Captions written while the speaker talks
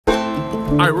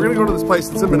All right, we're gonna go to this place.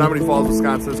 It's in Menominee Falls,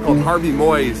 Wisconsin. It's called Harvey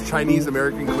Moy's Chinese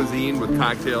American cuisine with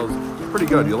cocktails. It's pretty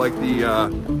good. You like the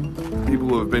people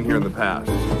who have been here in the past.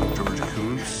 Georgia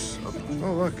Coons.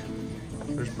 Oh look,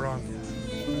 there's Brock.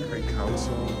 Great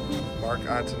Council. Mark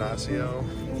Antanasio.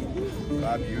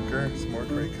 Bob Euchre. Some more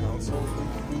Great Council.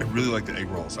 I really like the egg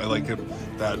rolls. I like it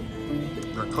that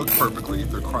they're cooked perfectly.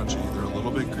 They're crunchy. They're a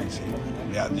little bit greasy.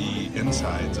 Yeah, the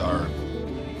insides are.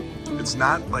 It's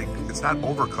not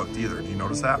overcooked either. Do you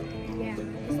notice that? Yeah,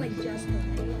 it's like just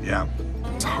cooked. Yeah.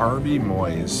 It's Harvey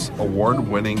Moy's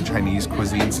award-winning Chinese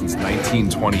cuisine since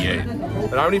 1928.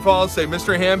 Menominee Falls, say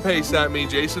Mr. Handpay sent me.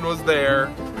 Jason was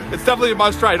there. It's definitely a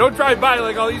must try. Don't drive by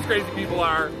like all these crazy people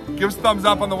are. Give us a thumbs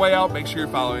up on the way out. Make sure you're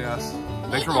following us.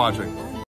 Thanks for watching.